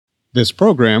This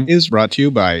program is brought to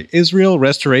you by Israel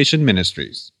Restoration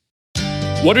Ministries.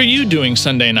 What are you doing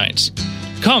Sunday nights?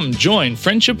 Come join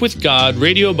Friendship with God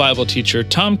radio Bible teacher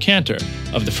Tom Cantor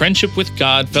of the Friendship with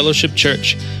God Fellowship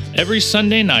Church every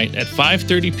Sunday night at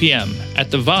 5:30 p.m. at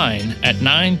The Vine at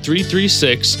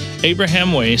 9336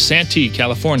 Abraham Way, Santee,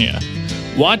 California.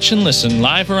 Watch and listen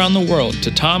live around the world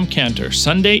to Tom Cantor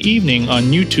Sunday evening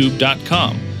on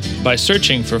YouTube.com by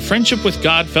searching for Friendship with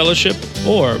God Fellowship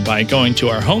or by going to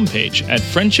our homepage at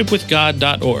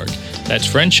friendshipwithgod.org. That's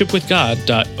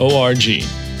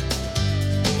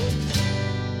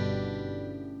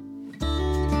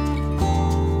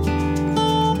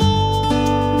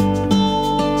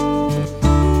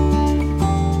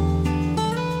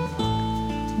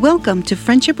Welcome to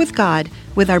Friendship with God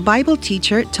with our Bible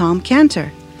teacher, Tom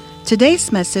Cantor.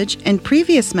 Today's message and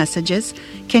previous messages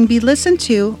can be listened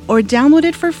to or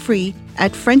downloaded for free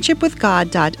at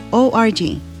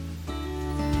friendshipwithgod.org.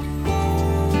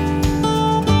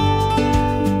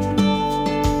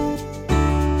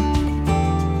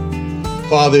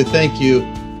 Father, thank you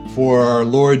for our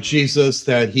Lord Jesus,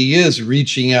 that he is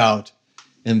reaching out.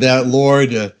 And that,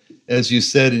 Lord, as you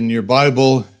said in your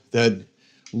Bible, that,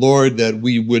 Lord, that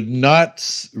we would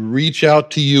not reach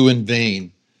out to you in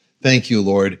vain. Thank you,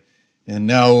 Lord. And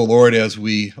now, Lord, as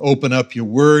we open up your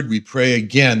word, we pray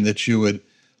again that you would,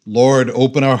 Lord,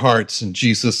 open our hearts in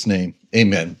Jesus' name.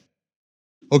 Amen.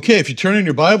 Okay, if you turn in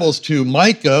your Bibles to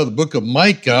Micah, the book of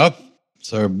Micah,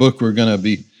 it's our book we're going to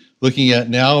be looking at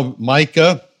now.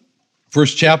 Micah,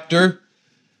 first chapter,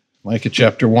 Micah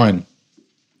chapter 1.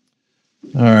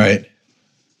 All right,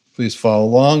 please follow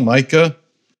along. Micah.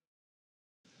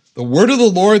 The word of the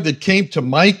Lord that came to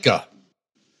Micah,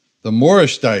 the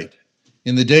Morasthite,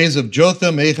 in the days of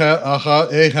Jotham,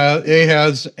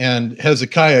 Ahaz, and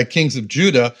Hezekiah, kings of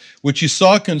Judah, which he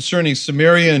saw concerning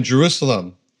Samaria and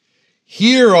Jerusalem.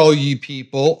 Hear, all ye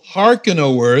people, hearken,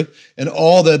 O earth, and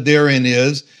all that therein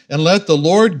is, and let the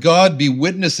Lord God be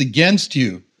witness against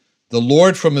you, the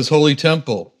Lord from his holy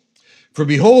temple. For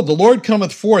behold, the Lord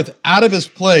cometh forth out of his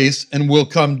place, and will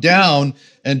come down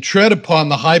and tread upon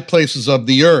the high places of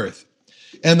the earth.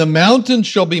 And the mountains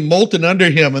shall be molten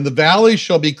under him, and the valleys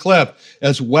shall be cleft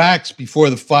as wax before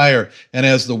the fire, and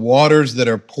as the waters that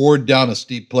are poured down a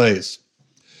steep place.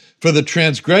 For the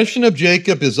transgression of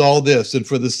Jacob is all this, and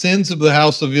for the sins of the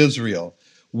house of Israel.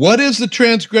 What is the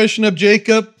transgression of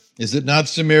Jacob? Is it not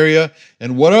Samaria?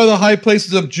 And what are the high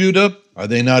places of Judah? Are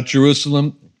they not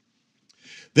Jerusalem?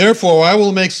 Therefore I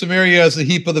will make Samaria as a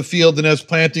heap of the field, and as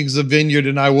plantings of vineyard,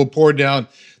 and I will pour down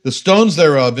the stones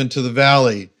thereof into the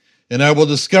valley. And I will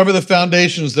discover the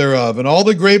foundations thereof, and all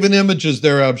the graven images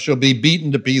thereof shall be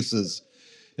beaten to pieces.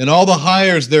 And all the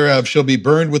hires thereof shall be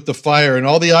burned with the fire, and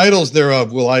all the idols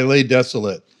thereof will I lay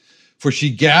desolate. For she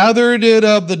gathered it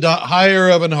of the hire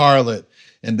of an harlot,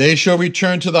 and they shall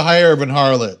return to the hire of an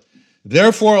harlot.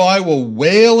 Therefore I will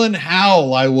wail and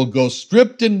howl, I will go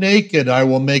stripped and naked, I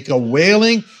will make a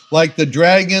wailing like the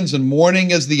dragons, and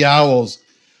mourning as the owls.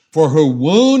 For her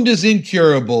wound is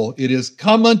incurable, it is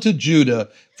come unto Judah,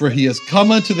 for he is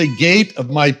come unto the gate of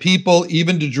my people,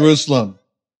 even to Jerusalem.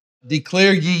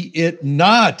 Declare ye it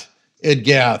not at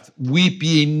Gath, weep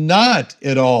ye not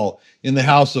at all in the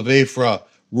house of Ephraim.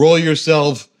 Roll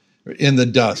yourself in the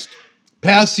dust.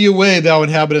 Pass ye away, thou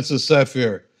inhabitants of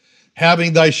Sephir,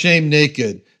 having thy shame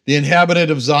naked, the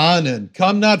inhabitant of Zion.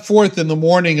 Come not forth in the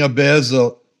morning of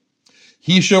Bezel.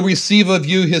 He shall receive of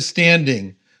you his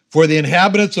standing. For the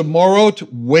inhabitants of Morot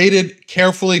waited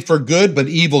carefully for good, but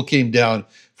evil came down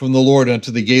from the Lord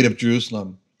unto the gate of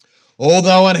Jerusalem. O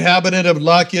thou inhabitant of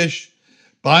Lachish,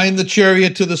 bind the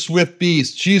chariot to the swift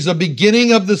beast. She is a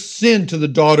beginning of the sin to the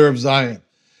daughter of Zion.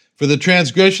 For the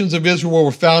transgressions of Israel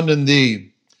were found in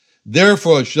thee.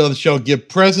 Therefore shall give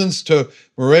presents to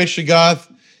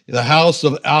Moreshagath, the house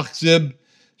of Achzib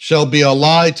shall be a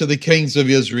lie to the kings of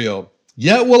Israel.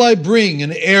 Yet will I bring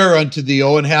an heir unto thee,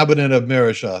 O inhabitant of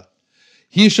Mareshah.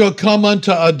 He shall come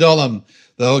unto Adullam,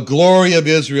 the glory of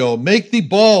Israel. Make thee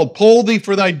bald, poll thee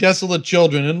for thy desolate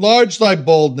children. Enlarge thy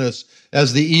boldness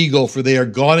as the eagle, for they are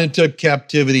gone into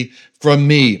captivity from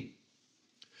me.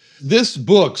 This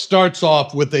book starts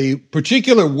off with a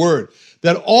particular word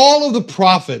that all of the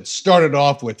prophets started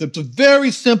off with. It's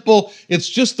very simple. It's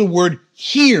just the word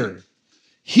hear.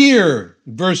 Hear,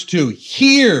 verse 2,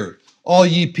 hear, all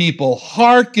ye people,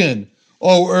 hearken,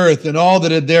 O earth, and all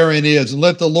that therein is, and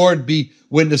let the Lord be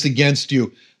witness against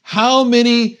you. How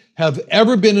many have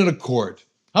ever been in a court?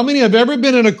 How many have ever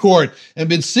been in a court and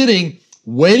been sitting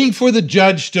waiting for the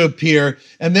judge to appear,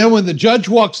 and then when the judge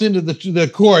walks into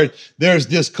the court, there's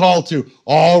this call to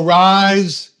all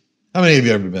rise? How many of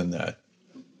you have ever been that?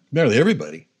 Barely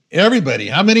everybody. Everybody.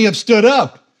 How many have stood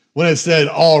up when it said,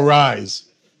 all rise?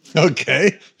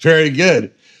 Okay, very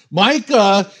good.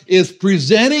 Micah is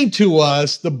presenting to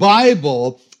us the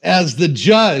Bible as the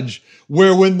judge,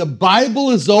 where when the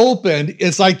Bible is opened,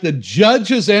 it's like the judge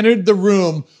has entered the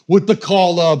room with the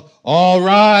call of, all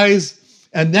rise.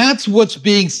 And that's what's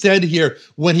being said here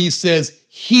when he says,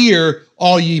 hear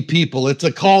all ye people. It's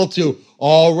a call to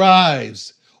all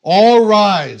rise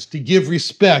to give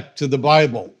respect to the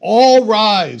Bible, all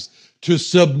rise to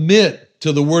submit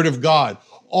to the Word of God,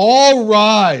 all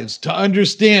rise to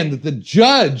understand that the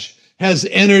judge has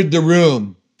entered the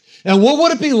room. And what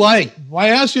would it be like? Well, I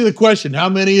asked you the question, how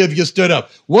many of you stood up?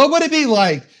 What would it be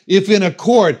like if in a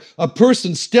court, a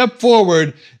person stepped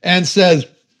forward and says,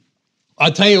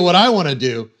 I'll tell you what I want to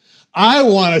do. I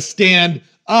want to stand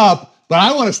up, but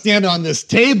I want to stand on this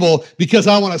table because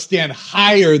I want to stand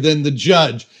higher than the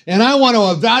judge. And I want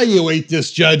to evaluate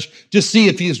this judge to see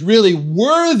if he's really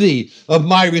worthy of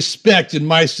my respect and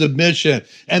my submission.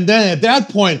 And then at that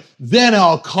point, then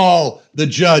I'll call the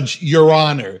judge Your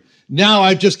Honor. Now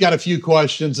I've just got a few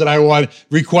questions that I want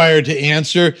required to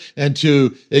answer and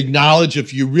to acknowledge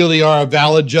if you really are a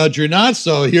valid judge or not.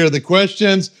 So here are the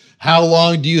questions. How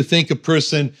long do you think a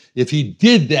person, if he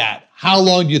did that, how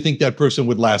long do you think that person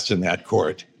would last in that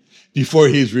court before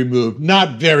he's removed?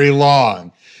 Not very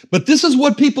long. But this is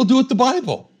what people do with the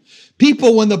Bible.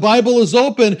 People, when the Bible is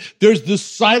open, there's this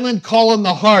silent call in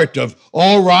the heart of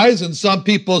all rise. And some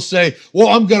people say, well,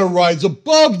 I'm going to rise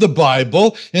above the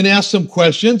Bible and ask some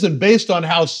questions. And based on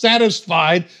how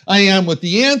satisfied I am with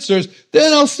the answers,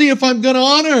 then I'll see if I'm going to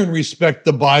honor and respect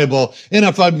the Bible and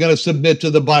if I'm going to submit to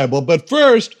the Bible. But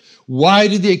first, why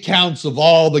do the accounts of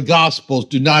all the Gospels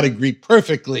do not agree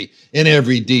perfectly in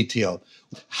every detail?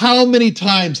 How many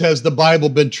times has the Bible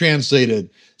been translated?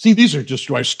 See, these are just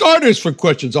my starters for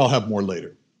questions. I'll have more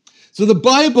later. So the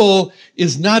Bible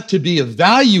is not to be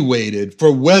evaluated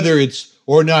for whether it's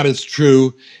or not it's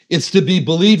true. It's to be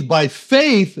believed by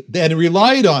faith and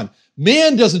relied on.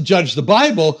 Man doesn't judge the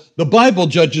Bible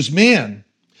judges man.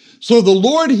 So the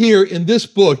Lord here in this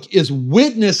book is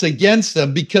witness against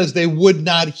them because they would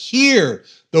not hear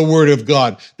the word of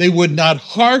God. They would not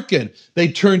hearken.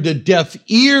 They turned a deaf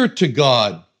ear to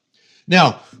God.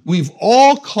 Now, we've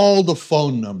all called a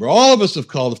phone number. All of us have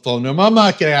called a phone number. I'm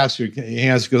not going to ask your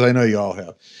hands because I know you all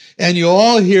have. And you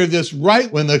all hear this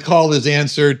right when the call is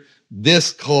answered.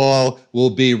 This call will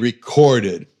be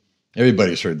recorded.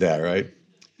 Everybody's heard that, right?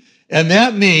 And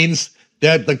that means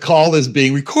that the call is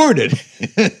being recorded.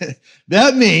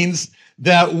 That means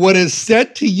that what is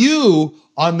said to you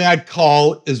on that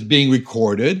call is being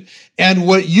recorded, and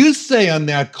what you say on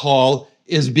that call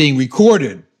is being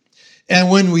recorded.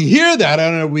 And when we hear that, I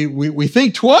don't know, we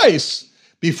think twice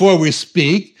before we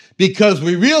speak because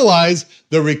we realize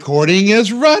the recording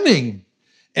is running.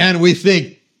 And we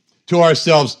think to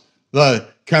ourselves,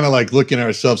 kind of like looking at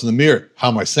ourselves in the mirror, how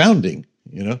am I sounding?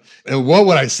 You know, and what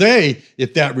would I say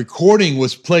if that recording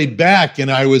was played back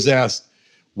and I was asked,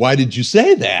 why did you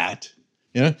say that?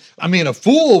 You know, I mean, a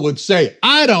fool would say,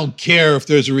 I don't care if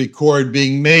there's a record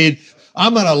being made.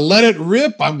 I'm going to let it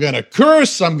rip. I'm going to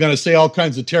curse. I'm going to say all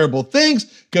kinds of terrible things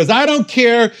because I don't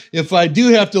care. If I do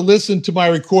have to listen to my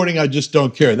recording, I just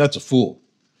don't care. That's a fool.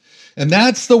 And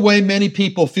that's the way many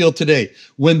people feel today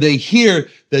when they hear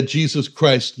that Jesus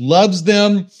Christ loves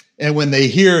them and when they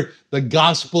hear the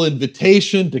gospel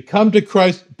invitation to come to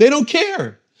Christ, they don't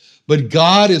care. But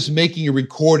God is making a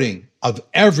recording of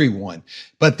everyone.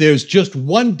 But there's just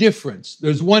one difference.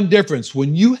 There's one difference.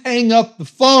 When you hang up the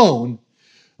phone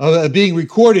being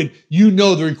recorded, you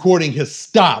know the recording has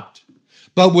stopped.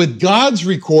 But with God's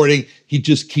recording, he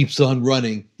just keeps on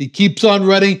running. He keeps on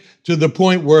running to the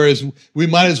point where we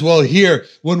might as well hear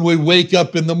when we wake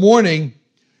up in the morning,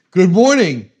 good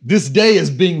morning, this day is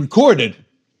being recorded.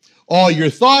 All your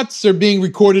thoughts are being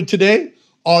recorded today.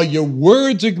 All your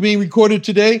words are being recorded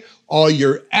today. All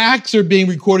your acts are being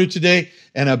recorded today.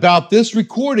 And about this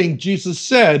recording, Jesus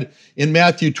said in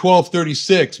Matthew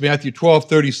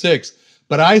 12:36,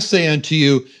 but I say unto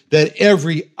you that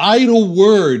every idle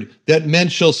word that men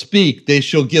shall speak, they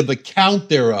shall give account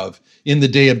thereof in the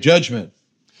day of judgment.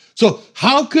 So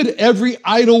how could every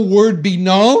idle word be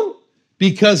known?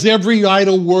 Because every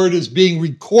idle word is being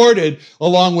recorded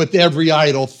along with every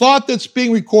idle thought that's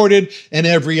being recorded and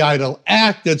every idle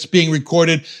act that's being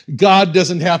recorded. God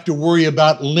doesn't have to worry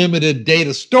about limited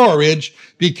data storage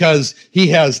because he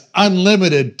has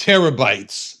unlimited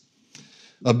terabytes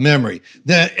of memory.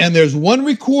 And there's one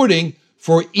recording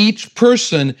for each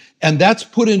person, and that's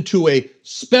put into a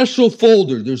special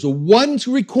folder. There's one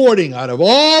recording out of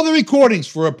all the recordings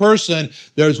for a person.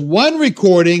 There's one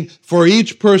recording for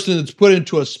each person that's put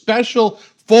into a special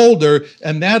folder,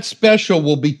 and that special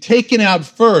will be taken out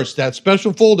first. That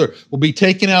special folder will be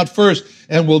taken out first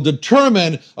and will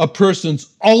determine a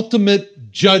person's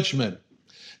ultimate judgment.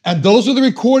 And those are the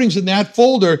recordings in that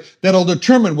folder that'll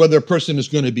determine whether a person is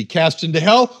going to be cast into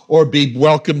hell or be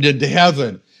welcomed into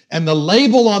heaven. And the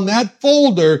label on that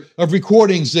folder of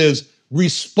recordings is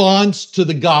response to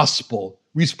the gospel.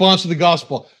 Response to the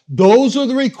gospel. Those are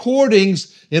the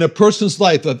recordings in a person's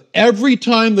life of every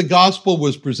time the gospel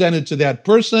was presented to that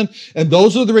person. And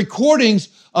those are the recordings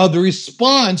of the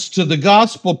response to the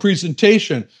gospel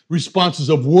presentation. Responses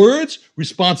of words,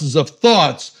 responses of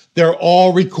thoughts. They're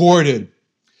all recorded.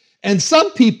 And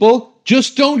some people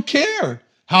just don't care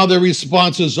how their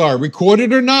responses are,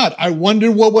 recorded or not. I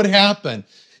wonder what would happen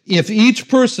if each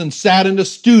person sat in a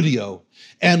studio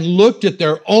and looked at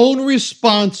their own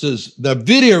responses, the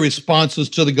video responses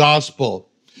to the gospel.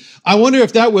 I wonder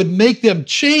if that would make them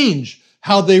change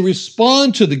how they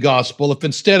respond to the gospel if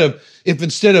instead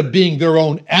of being their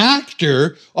own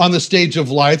actor on the stage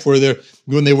of life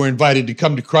when they were invited to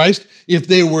come to Christ, if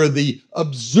they were the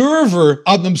observer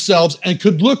of themselves and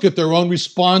could look at their own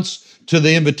response to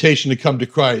the invitation to come to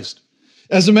Christ.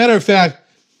 As a matter of fact,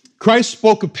 Christ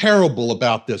spoke a parable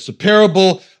about this, a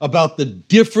parable about the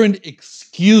different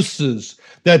excuses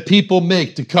that people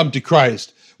make to come to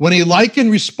Christ. When he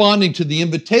likened responding to the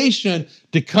invitation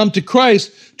to come to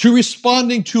Christ to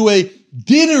responding to a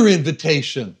dinner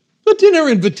invitation.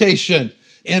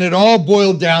 And it all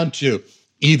boiled down to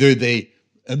either they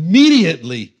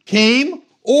immediately came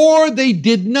or they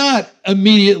did not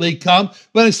immediately come,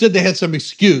 but instead they had some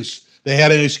excuse. They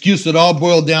had an excuse that all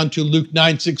boiled down to Luke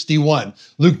 9:61.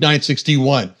 Luke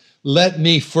 9:61. Let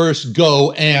me first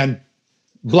go and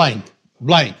blank.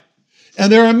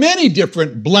 And there are many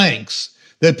different blanks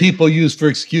that people use for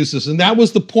excuses. And that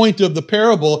was the point of the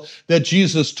parable that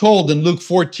Jesus told in Luke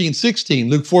 14:16.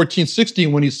 Luke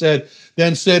 14:16, when he said,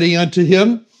 then said he unto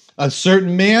him, a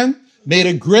certain man made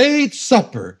a great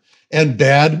supper and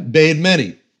bade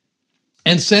many,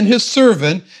 and sent his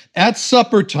servant at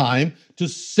supper time to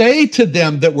say to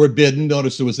them that were bidden,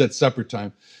 notice it was at supper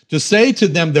time, to say to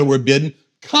them that were bidden,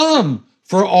 come,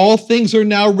 for all things are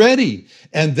now ready.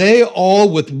 And they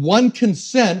all with one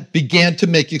consent began to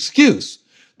make excuse.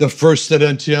 The first said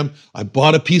unto him, I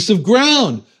bought a piece of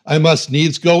ground. I must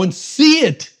needs go and see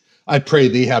it. I pray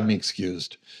thee have me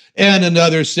excused. And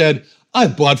another said, I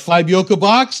bought 5 yoke of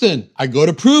oxen. I go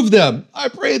to prove them. I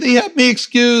pray thee have me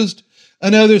excused.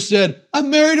 Another said, I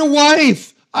married a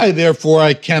wife. Therefore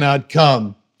I cannot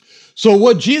come. So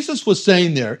what Jesus was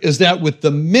saying there is that with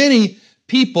the many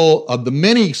people of the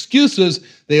many excuses,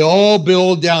 they all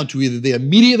boiled down to either they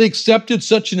immediately accepted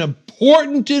such an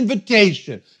important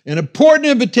invitation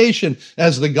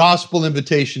as the gospel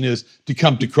invitation is to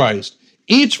come to Christ.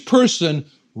 Each person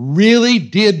really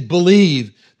did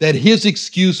believe that his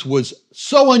excuse was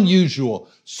so unusual,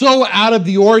 so out of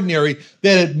the ordinary,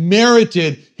 that it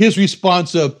merited his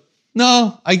response of,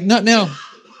 no, not now.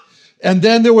 And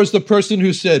then there was the person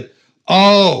who said,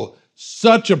 oh,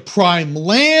 such a prime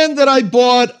land that I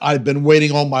bought. I've been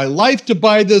waiting all my life to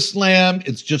buy this land.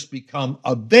 It's just become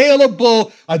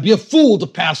available. I'd be a fool to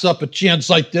pass up a chance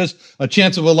like this, a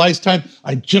chance of a lifetime.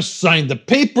 I just signed the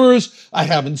papers. I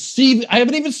haven't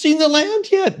even seen the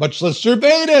land yet, much less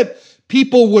surveyed it.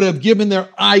 People would have given their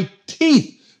eye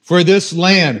teeth for this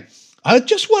land. I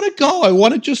just want to go. I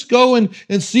want to just go and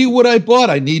see what I bought.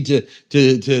 I need to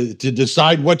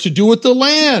decide what to do with the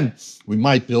land. We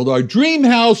might build our dream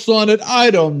house on it.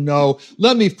 I don't know.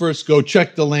 Let me first go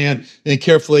check the land and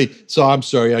carefully. So I'm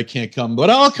sorry, I can't come, but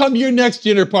I'll come to your next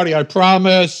dinner party. I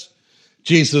promise.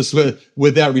 Jesus,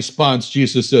 with that response,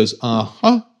 Jesus says,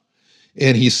 and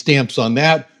he stamps on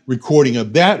that recording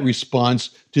of that response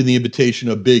to the invitation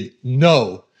a big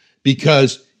no,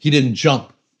 because he didn't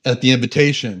jump at the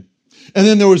invitation. And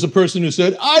then there was a person who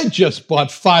said, I just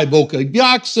bought 5 yoke of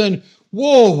oxen.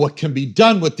 Whoa, what can be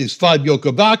done with these 5 yoke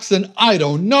of oxen? I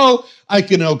don't know. I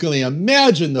can only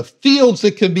imagine the fields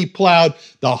that can be plowed,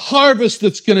 the harvest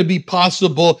that's going to be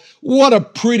possible. What a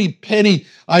pretty penny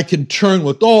I can turn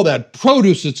with all that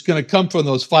produce that's going to come from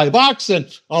those 5 oxen.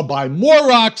 I'll buy more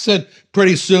oxen.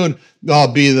 Pretty soon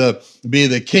I'll be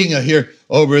the king of here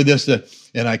over this.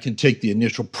 And I can take the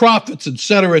initial profits, et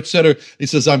cetera, et cetera. He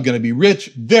says, I'm going to be rich,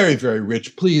 very, very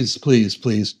rich. Please, please,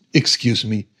 please, excuse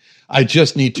me. I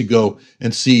just need to go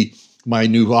and see my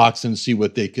new oxen, see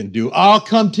what they can do. I'll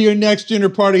come to your next dinner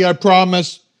party, I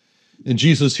promise. And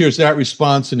Jesus hears that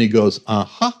response and he goes,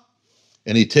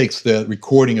 And he takes the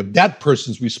recording of that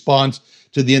person's response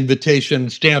to the invitation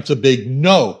and stamps a big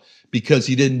no, because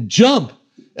he didn't jump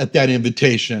at that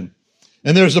invitation.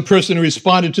 And there's a person who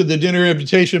responded to the dinner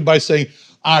invitation by saying,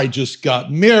 I just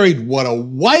got married. What a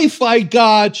wife I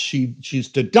got. She's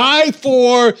to die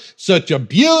for. Such a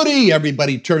beauty.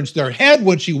 Everybody turns their head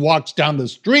when she walks down the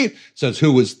street, says,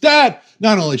 who is that?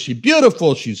 Not only is she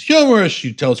beautiful, she's humorous,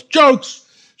 she tells jokes,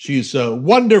 she's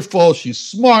wonderful, she's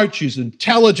smart, she's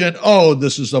intelligent. Oh,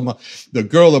 this is the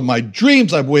girl of my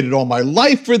dreams. I've waited all my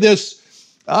life for this.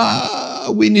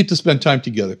 We need to spend time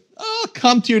together. Oh,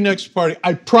 come to your next party.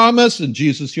 I promise. And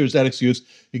Jesus hears that excuse.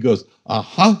 He goes,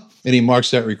 uh-huh. And he marks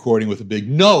that recording with a big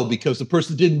no, because the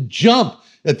person didn't jump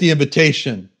at the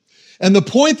invitation. And the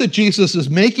point that Jesus is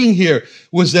making here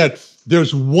was that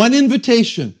there's one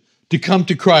invitation to come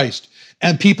to Christ,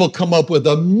 and people come up with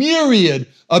a myriad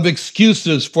of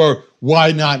excuses for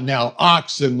why not now.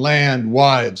 Oxen, land,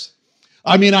 wives.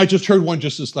 I mean, I just heard one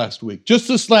just this last week. Just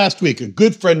this last week, a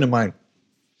good friend of mine,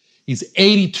 he's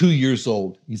 82 years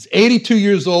old. He's 82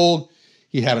 years old.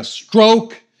 He had a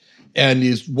stroke, and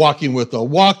he's walking with a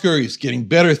walker. He's getting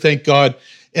better, thank God.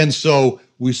 And so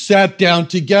we sat down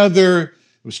together,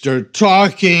 we started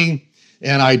talking,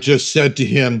 and I just said to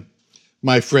him,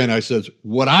 my friend, I said,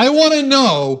 what I want to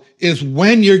know is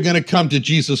when you're going to come to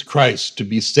Jesus Christ to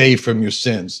be saved from your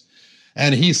sins.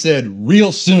 And he said,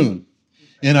 real soon.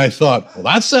 And I thought, well,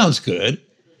 that sounds good,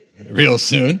 real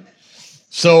soon.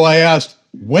 So I asked,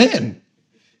 when?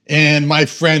 And my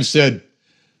friend said,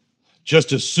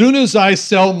 just as soon as I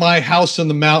sell my house in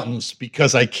the mountains,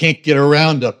 because I can't get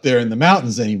around up there in the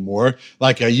mountains anymore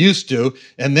like I used to.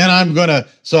 And then I'm going to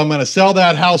sell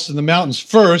that house in the mountains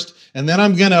first. And then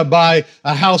I'm going to buy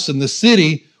a house in the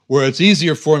city where it's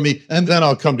easier for me. And then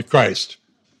I'll come to Christ.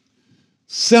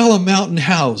 Sell a mountain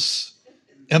house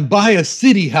and buy a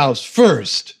city house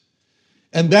first.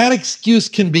 And that excuse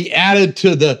can be added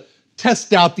to the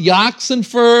test out the oxen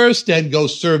first and go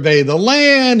survey the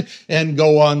land and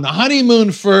go on the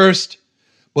honeymoon first.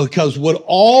 Because what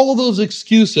all those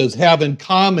excuses have in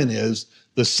common is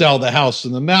the sell the house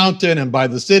in the mountain and buy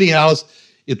the city house.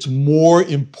 It's more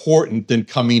important than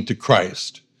coming to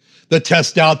Christ. The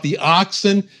test out the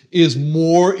oxen is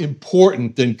more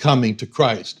important than coming to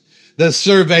Christ. The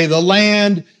survey the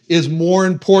land is more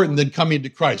important than coming to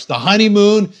Christ. The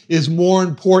honeymoon is more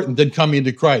important than coming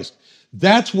to Christ.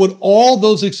 That's what all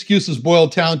those excuses boil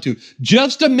down to.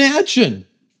 Just imagine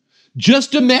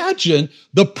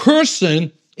the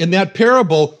person in that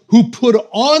parable who put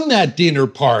on that dinner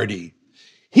party.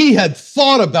 He had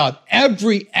thought about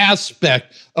every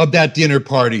aspect of that dinner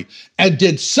party and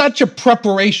did such a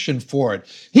preparation for it.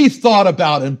 He thought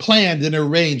about and planned and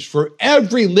arranged for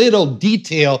every little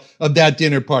detail of that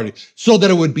dinner party so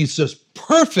that it would be just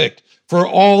perfect for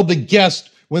all the guests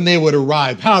when they would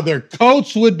arrive, how their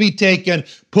coats would be taken,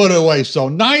 put away so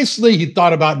nicely. He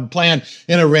thought about and planned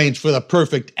and arranged for the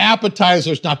perfect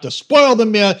appetizers, not to spoil the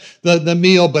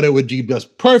meal, but it would be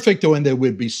just perfect when they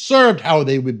would be served, how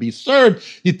they would be served.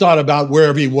 He thought about where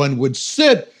everyone would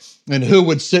sit and who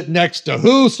would sit next to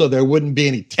who, so there wouldn't be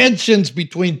any tensions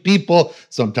between people,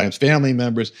 sometimes family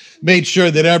members. Made sure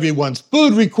that everyone's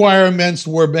food requirements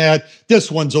were met.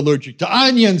 This one's allergic to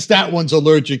onions, that one's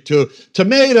allergic to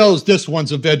tomatoes, this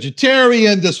one's a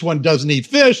vegetarian, this one doesn't eat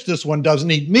fish, this one doesn't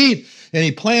eat meat. And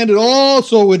he planned it all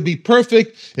so it would be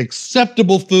perfect,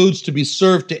 acceptable foods to be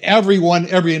served to everyone,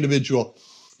 every individual.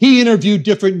 He interviewed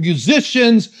different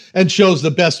musicians and chose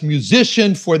the best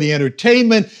musician for the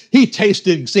entertainment. He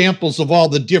tasted examples of all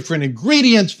the different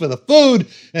ingredients for the food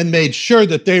and made sure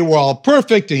that they were all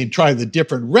perfect. And he tried the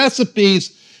different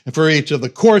recipes. And for each of the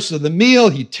course of the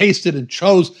meal, he tasted and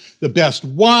chose the best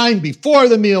wine before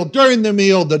the meal, during the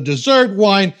meal, the dessert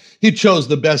wine. He chose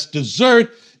the best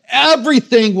dessert.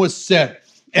 Everything was set.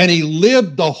 And he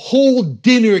lived the whole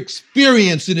dinner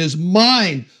experience in his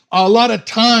mind a lot of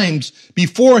times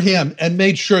before him and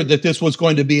made sure that this was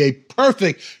going to be a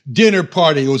perfect dinner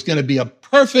party. It was going to be a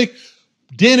perfect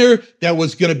dinner that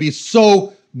was going to be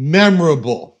so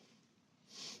memorable.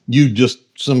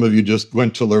 Some of you just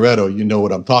went to Loretto. You know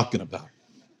what I'm talking about.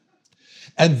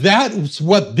 And that's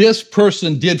what this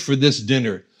person did for this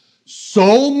dinner.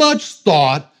 So much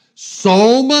thought,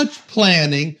 so much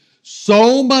planning,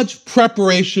 so much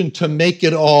preparation to make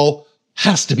it all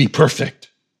has to be perfect.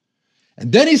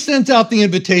 And then he sends out the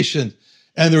invitation,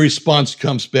 and the response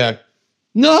comes back,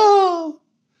 no,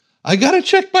 I got to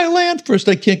check my land first.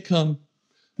 I can't come.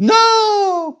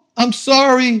 No, I'm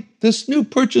sorry. This new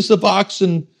purchase of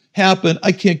oxen happened.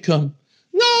 I can't come.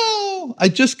 No, I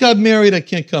just got married. I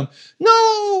can't come.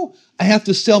 No, I have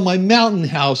to sell my mountain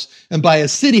house and buy a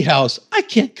city house. I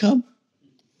can't come.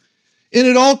 And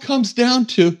it all comes down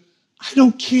to, I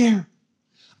don't care.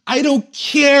 I don't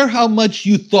care how much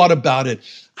you thought about it.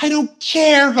 I don't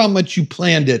care how much you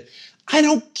planned it. I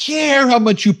don't care how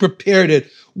much you prepared it.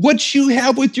 What you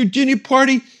have with your dinner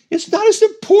party is not as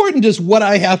important as what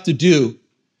I have to do.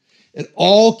 It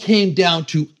all came down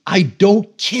to, I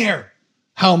don't care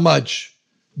how much.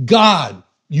 God,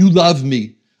 you love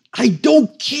me. I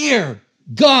don't care,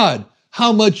 God,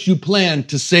 how much you plan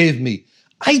to save me.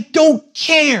 I don't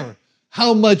care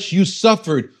how much you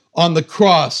suffered on the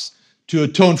cross to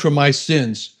atone for my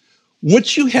sins.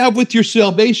 What you have with your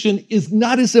salvation is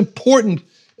not as important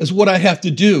as what I have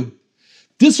to do.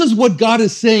 This is what God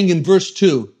is saying in verse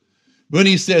 2, when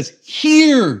he says,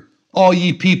 hear, all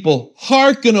ye people,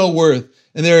 hearken, O earth.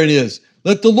 And there it is.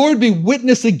 Let the Lord be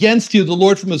witness against you, the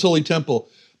Lord from his holy temple.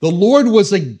 The Lord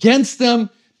was against them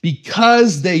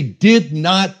because they did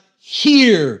not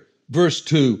hear. Verse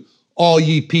 2, all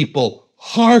ye people,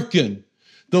 hearken.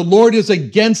 The Lord is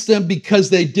against them because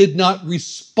they did not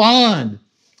respond.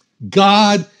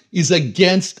 God is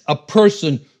against a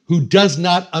person who does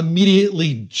not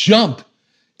immediately jump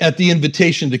at the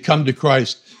invitation to come to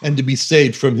Christ and to be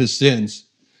saved from his sins.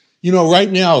 You know,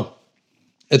 right now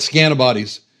at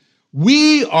Scantibodies,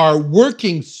 we are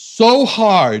working so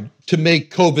hard to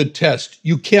make COVID tests.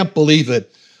 You can't believe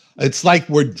it. It's like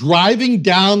we're driving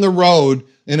down the road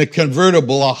in a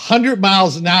convertible 100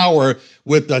 miles an hour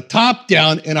with the top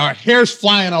down and our hair's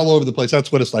flying all over the place.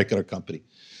 That's what it's like at our company.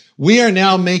 We are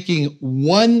now making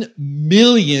 1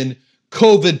 million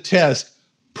COVID tests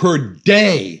per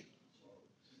day,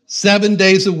 7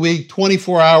 days a week,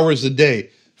 24 hours a day,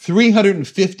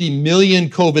 350 million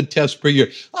COVID tests per year.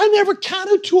 I never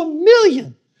counted to 1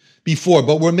 million before,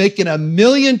 but we're making 1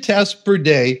 million tests per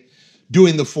day,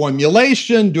 doing the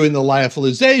formulation, doing the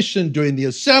lyophilization, doing the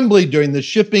assembly, doing the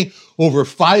shipping, over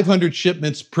 500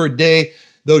 shipments per day.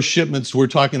 Those shipments we're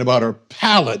talking about are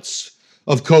pallets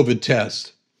of COVID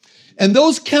tests. And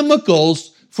those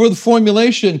chemicals for the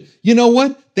formulation, you know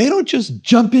what? They don't just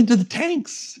jump into the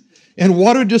tanks. And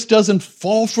water just doesn't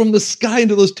fall from the sky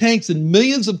into those tanks. And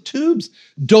millions of tubes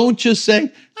don't just say,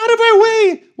 out of our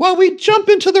way while we jump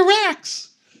into the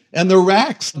racks. And the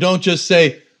racks don't just say,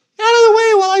 out of the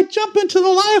way while I jump into the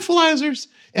lyophilizers.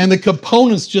 And the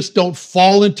components just don't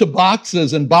fall into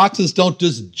boxes, and boxes don't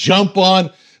just jump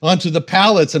onto the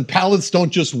pallets, and pallets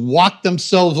don't just walk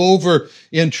themselves over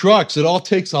in trucks. It all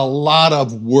takes a lot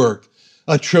of work,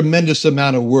 a tremendous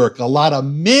amount of work, a lot of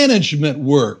management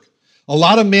work,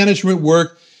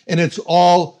 and it's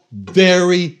all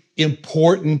very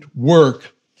important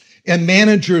work. And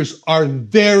managers are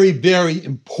very, very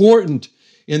important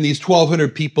in these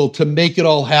 1,200 people to make it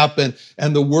all happen,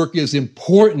 and the work is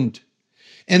important.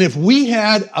 And if we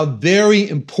had a very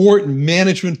important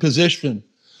management position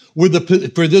for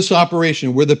this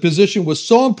operation, where the position was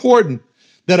so important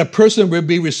that a person would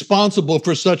be responsible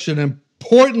for such an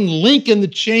important link in the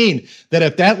chain, that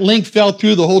if that link fell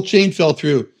through, the whole chain fell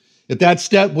through. If that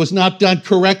step was not done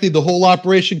correctly, the whole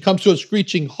operation comes to a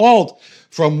screeching halt,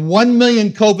 from 1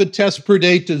 million COVID tests per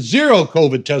day to 0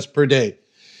 COVID tests per day.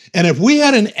 And if we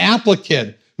had an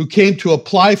applicant who came to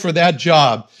apply for that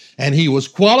job, and he was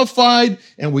qualified,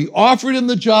 and we offered him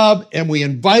the job, and we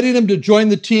invited him to join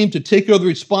the team to take over the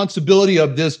responsibility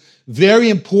of this very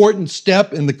important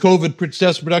step in the COVID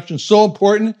test production, so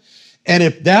important. And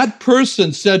if that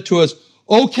person said to us,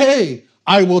 okay,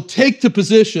 I will take the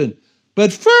position,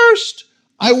 but first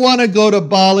I want to go to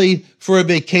Bali for a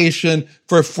vacation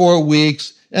for 4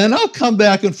 weeks, and I'll come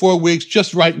back in 4 weeks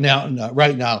just right now.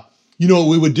 You know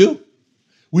what we would do?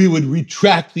 We would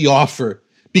retract the offer,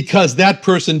 because that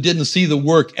person didn't see the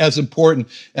work as important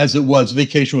as it was.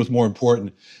 Vacation was more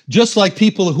important. Just like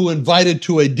people who invited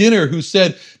to a dinner who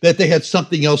said that they had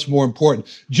something else more important.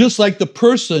 Just like the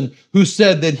person who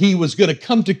said that he was going to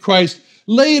come to Christ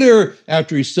later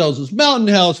after he sells his mountain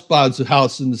house, buys a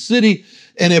house in the city.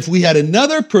 And if we had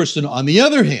another person on the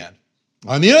other hand,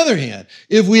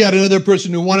 if we had another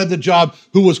person who wanted the job,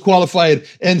 who was qualified,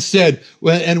 and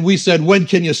we said, when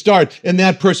can you start? And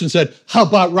that person said, how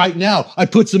about right now? I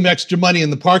put some extra money in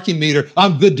the parking meter.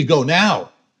 I'm good to go now.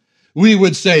 We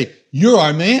would say, you're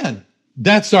our man.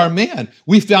 That's our man.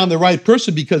 We found the right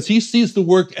person because he sees the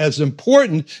work as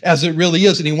important as it really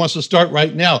is, and he wants to start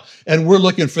right now. And we're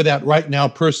looking for that right now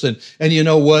person. And you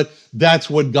know what?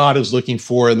 That's what God is looking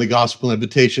for in the gospel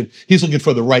invitation. He's looking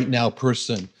for the right now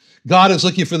person. God is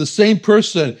looking for the same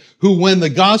person who, when the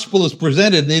gospel is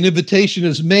presented and the invitation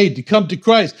is made to come to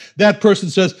Christ, that person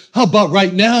says, how about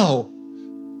right now?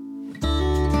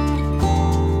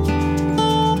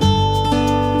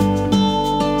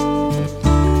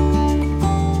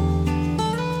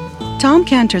 Tom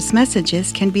Cantor's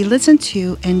messages can be listened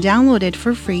to and downloaded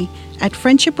for free at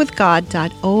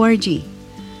friendshipwithgod.org.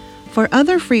 For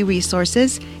other free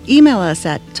resources, Email us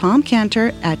at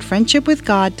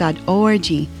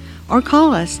tomcantor@friendshipwithgod.org or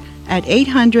call us at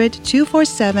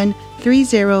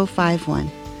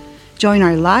 800-247-3051. Join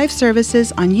our live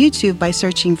services on YouTube by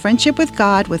searching Friendship with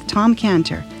God with Tom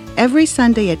Cantor every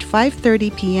Sunday at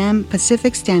 5:30 p.m.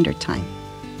 Pacific Standard Time.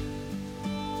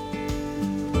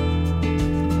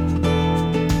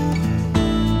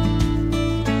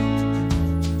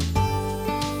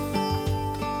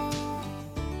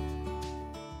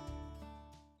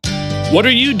 What are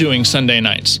you doing Sunday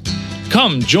nights?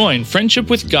 Come join Friendship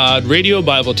with God radio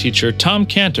Bible teacher Tom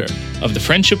Cantor of the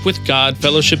Friendship with God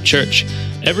Fellowship Church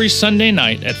every Sunday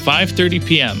night at 5:30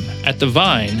 p.m. at The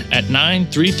Vine at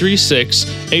 9336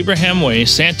 Abraham Way,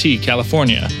 Santee,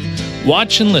 California.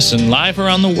 Watch and listen live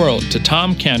around the world to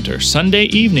Tom Cantor Sunday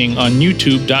evening on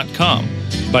YouTube.com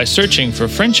by searching for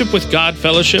Friendship with God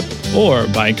Fellowship or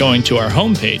by going to our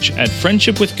homepage at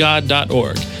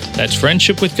friendshipwithgod.org. That's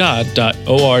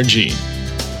friendshipwithgod.org.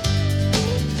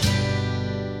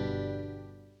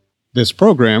 This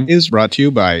program is brought to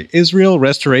you by Israel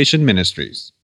Restoration Ministries.